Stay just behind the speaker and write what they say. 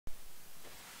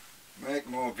Make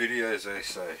more videos, they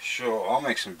say. Sure, I'll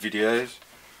make some videos.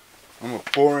 I'm a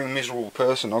boring, miserable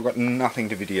person. I've got nothing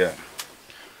to video.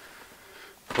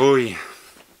 Oi.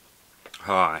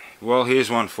 Hi. Well,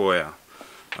 here's one for you.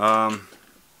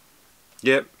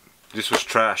 Yep, this was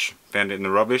trash. Found it in the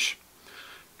rubbish.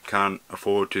 Can't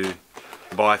afford to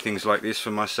buy things like this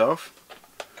for myself.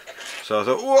 So I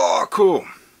thought, whoa, cool.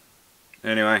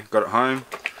 Anyway, got it home.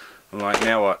 I'm like,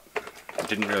 now what?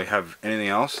 Didn't really have anything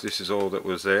else. This is all that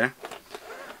was there.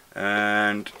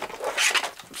 And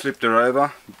flipped her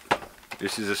over.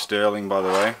 This is a Stirling, by the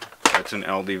way. That's an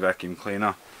ALDI vacuum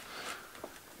cleaner.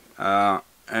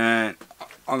 And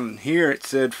on here it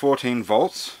said 14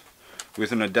 volts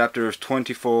with an adapter of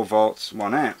 24 volts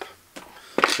 1 amp.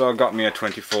 So I got me a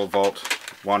 24 volt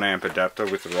 1 amp adapter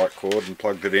with the right cord and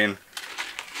plugged it in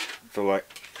for like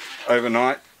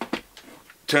overnight.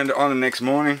 Turned it on the next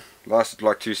morning, lasted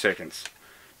like 2 seconds.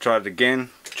 Tried it again,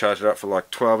 charged it up for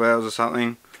like 12 hours or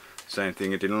something. Same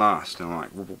thing, it didn't last. And I'm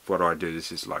like, what do I do?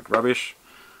 This is like rubbish.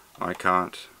 I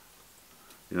can't,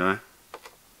 you know,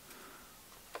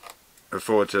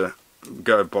 afford to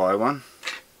go buy one.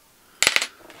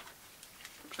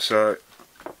 So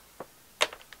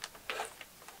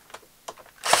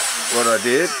what I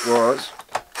did was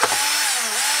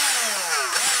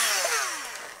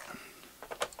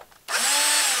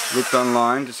looked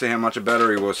online to see how much a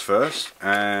battery was first,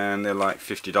 and they're like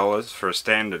 $50 for a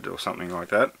standard or something like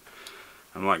that.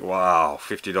 I'm like, wow,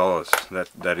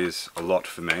 $50, that is a lot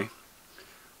for me.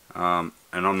 And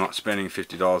I'm not spending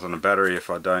 $50 on a battery if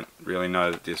I don't really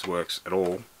know that this works at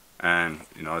all. And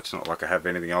you know, it's not like I have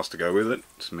anything else to go with it.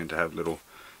 It's meant to have little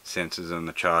sensors and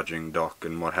the charging dock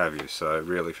and what have you. So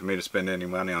really, for me to spend any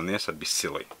money on this, I'd be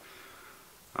silly.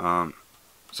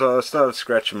 So I started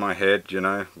scratching my head, you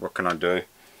know, what can I do?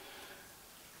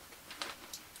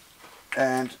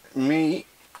 And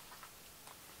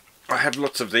I have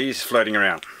lots of these floating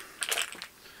around.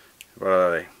 What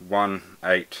are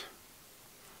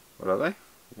they?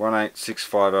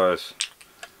 18650s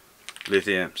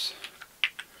lithiums.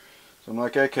 So I'm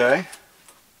like, okay,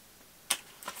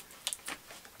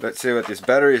 let's see what this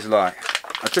battery is like.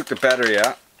 I took the battery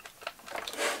out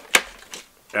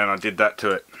and I did that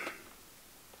to it.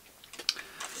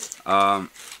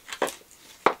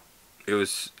 It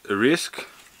was a risk,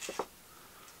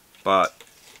 but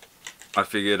I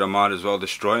figured I might as well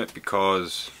destroy it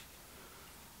because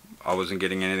I wasn't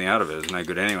getting anything out of it. It was no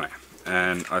good anyway.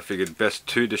 And I figured best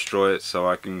to destroy it so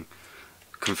I can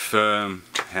confirm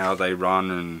how they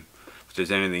run and if there's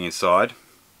anything inside.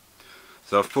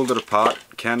 So I've pulled it apart,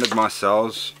 counted my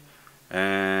cells,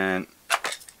 and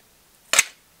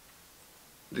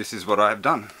this is what I have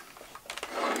done.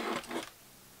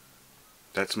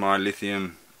 That's my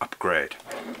lithium upgrade.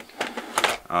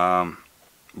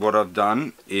 What I've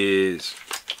done is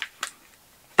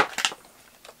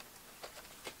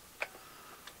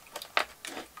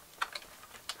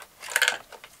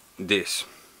this.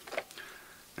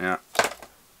 Now,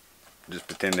 just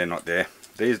pretend they're not there.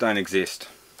 These don't exist.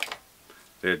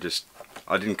 They're just,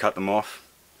 I didn't cut them off.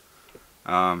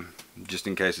 Just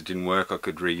in case it didn't work, I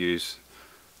could reuse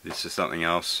this for something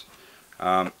else.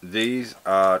 These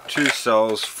are 2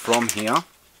 cells from here.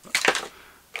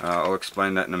 I'll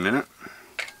explain that in a minute.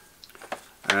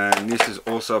 And this is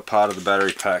also a part of the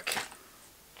battery pack,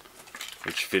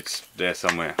 which fits there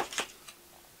somewhere.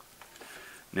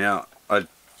 Now, I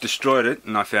destroyed it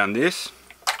and I found this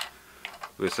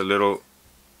with a little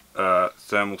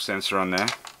thermal sensor on there.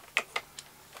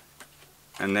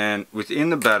 And then within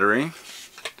the battery,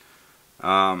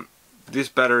 this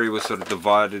battery was sort of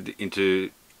divided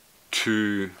into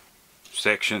 2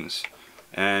 sections,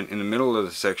 and in the middle of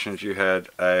the sections you had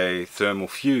a thermal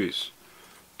fuse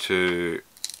to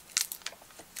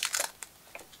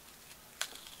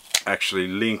actually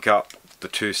link up the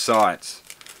 2 sides.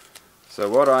 So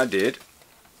what I did,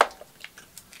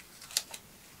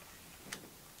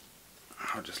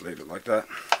 I'll just leave it like that.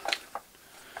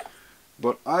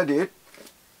 What I did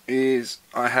is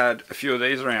I had a few of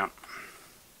these around,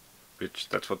 which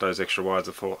that's what those extra wires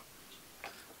are for.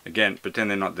 Again,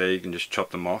 pretend they're not there, you can just chop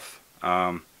them off.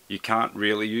 You can't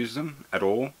really use them at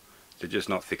all, they're just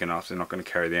not thick enough, they're not going to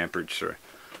carry the amperage through.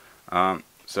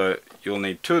 So you'll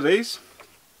need 2 of these,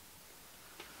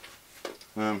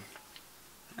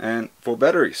 and 4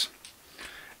 batteries,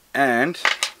 and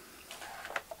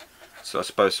so I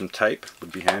suppose some tape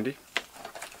would be handy,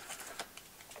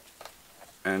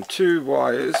 and 2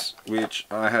 wires which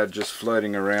I had just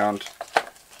floating around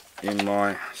in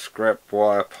my scrap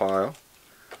wire pile.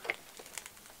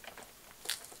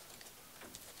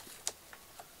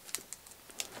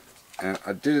 And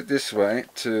I did it this way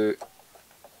to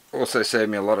also saved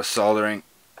me a lot of soldering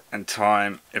and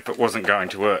time if it wasn't going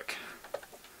to work.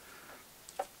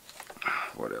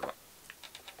 Whatever.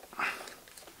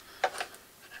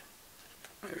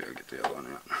 Maybe I'll get the other one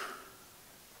out.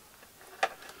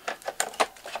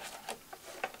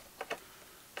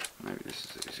 Maybe this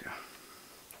is easier.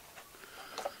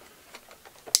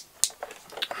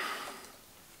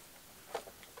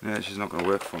 Yeah, she's not going to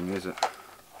work for me, is it?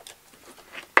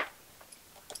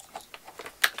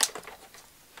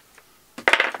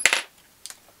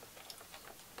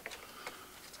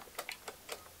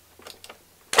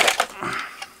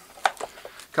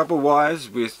 Couple of wires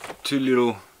with two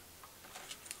little,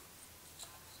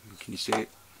 can you see it,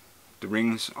 the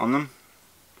rings on them,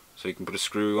 so you can put a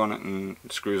screw on it and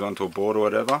it screws onto a board or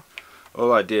whatever.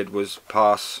 All I did was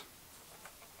pass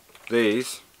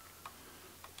these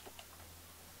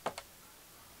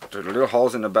through the little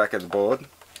holes in the back of the board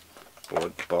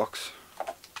box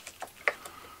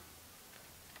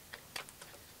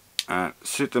and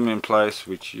sit them in place,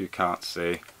 which you can't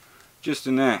see, just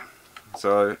in there.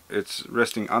 So it's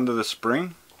resting under the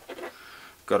spring,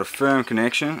 got a firm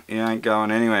connection, it ain't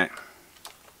going anywhere.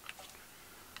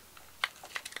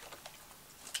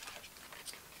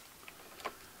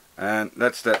 And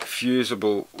that's that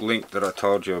fusible link that I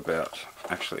told you about.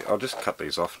 Actually, I'll just cut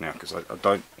these off now because I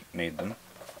don't need them.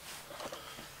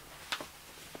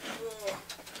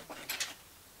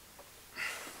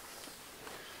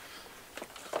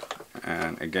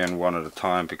 And again, one at a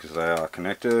time because they are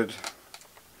connected.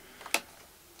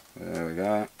 There we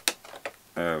go.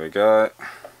 There we go.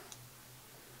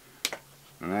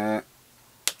 And there.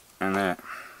 And there.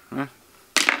 Yeah.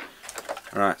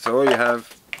 Alright, so all you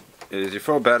have is your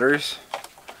 4 batteries,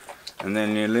 and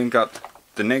then you link up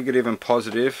the negative and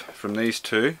positive from these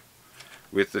two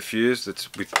with the fuse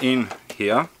that's within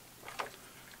here,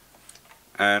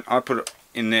 and I put it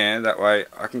in there, that way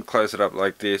I can close it up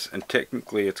like this, and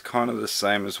technically it's kind of the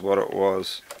same as what it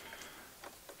was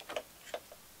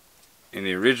in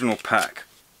the original pack,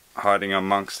 hiding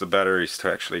amongst the batteries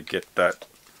to actually get that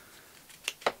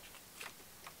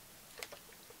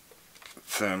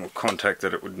thermal contact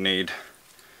that it would need.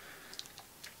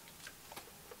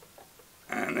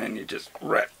 And then you just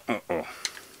wrap, oh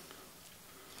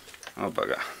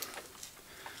bugger.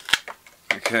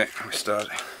 Okay, we start.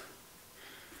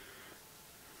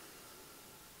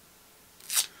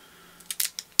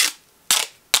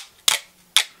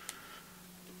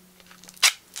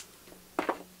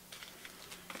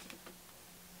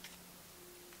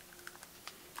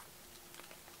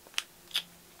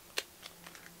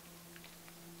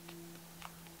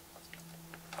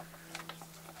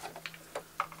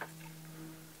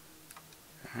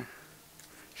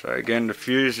 So again, the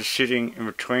fuse is sitting in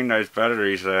between those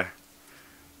batteries there,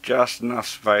 just enough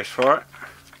space for it.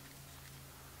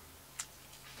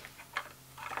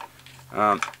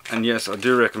 And yes, I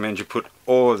do recommend you put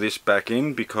all of this back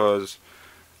in because,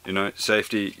 you know,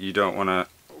 safety, you don't want to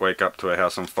wake up to a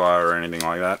house on fire or anything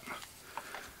like that.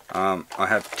 I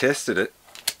have tested it,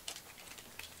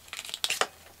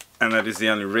 and that is the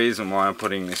only reason why I'm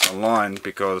putting this online,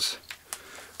 because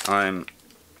I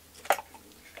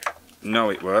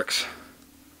know it works.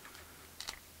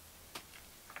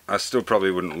 I still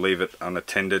probably wouldn't leave it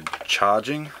unattended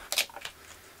charging.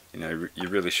 You know, you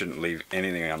really shouldn't leave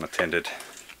anything unattended.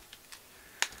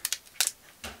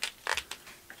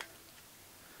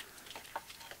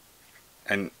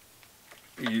 And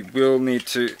you will need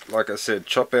to, like I said,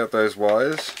 chop out those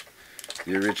wires,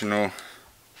 the original,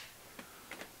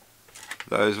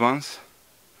 those ones,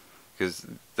 because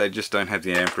they just don't have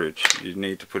the amperage. You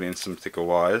need to put in some thicker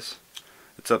wires.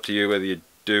 It's up to you whether you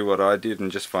do what I did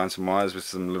and just find some wires with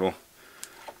some little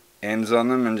ends on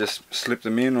them and just slip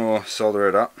them in, or solder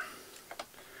it up.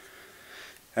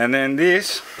 And then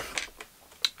this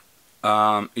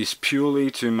is purely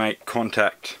to make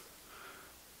contact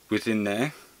within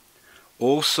there.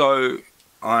 Also,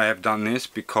 I have done this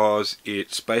because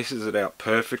it spaces it out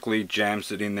perfectly,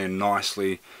 jams it in there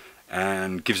nicely,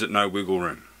 and gives it no wiggle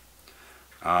room.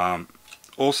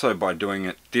 Also, by doing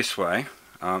it this way,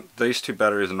 these two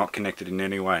batteries are not connected in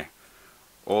any way.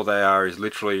 All they are is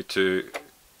literally to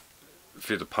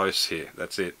fit the posts here,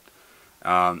 that's it.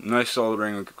 No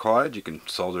soldering required. You can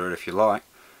solder it if you like,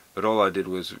 but all I did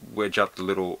was wedge up the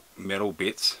little metal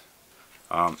bits.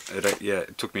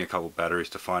 It took me a couple of batteries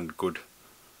to find good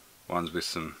ones with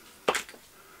some,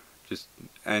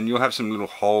 and you'll have some little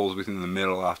holes within the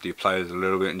metal after you play it a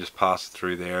little bit and just pass it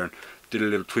through there and did a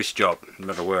little twist job, and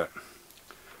that'll work.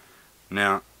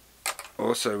 Now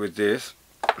also with this,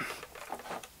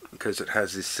 because it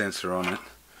has this sensor on it,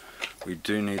 we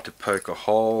do need to poke a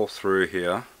hole through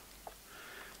here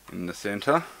in the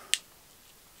center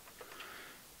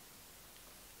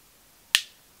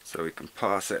so we can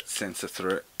pass that sensor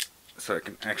through it so it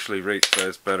can actually reach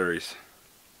those batteries.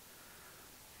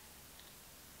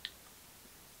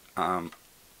 I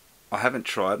haven't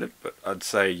tried it, but I'd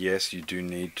say yes, you do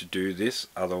need to do this,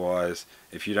 otherwise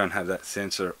if you don't have that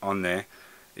sensor on there,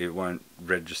 it won't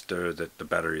register that the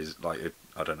battery is like it,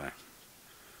 I don't know.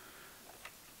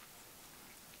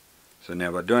 So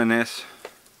now by doing this,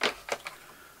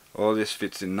 all this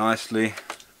fits in nicely.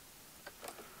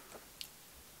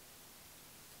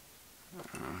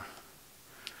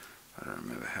 I don't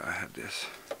remember how I had this.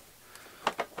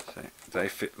 So they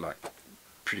fit like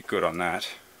pretty good on that.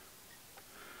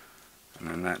 And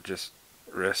then that just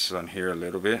rests on here a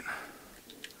little bit.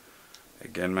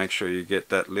 Again, make sure you get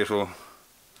that little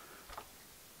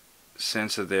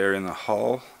sensor there in the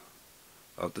hole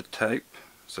of the tape,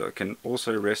 so it can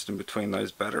also rest in between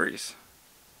those batteries.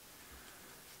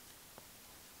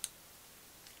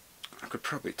 I could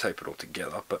probably tape it all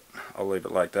together, but I'll leave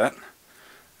it like that.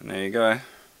 And there you go.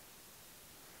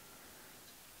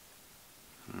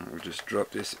 And we'll just drop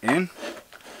this in.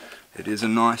 It is a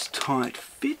nice tight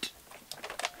fit.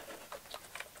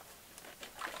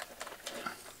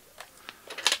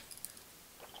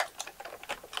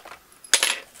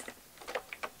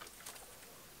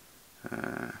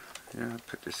 Yeah, I'll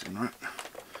put this in right.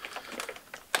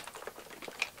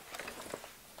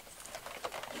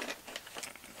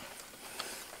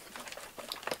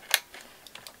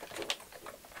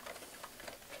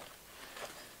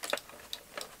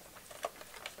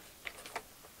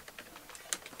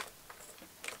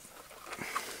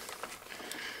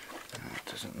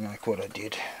 It doesn't like what I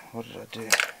did. What did I do?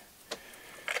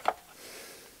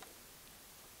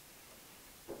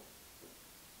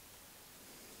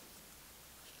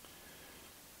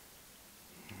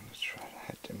 Let's try to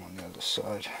hit them on the other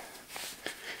side.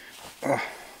 Oh.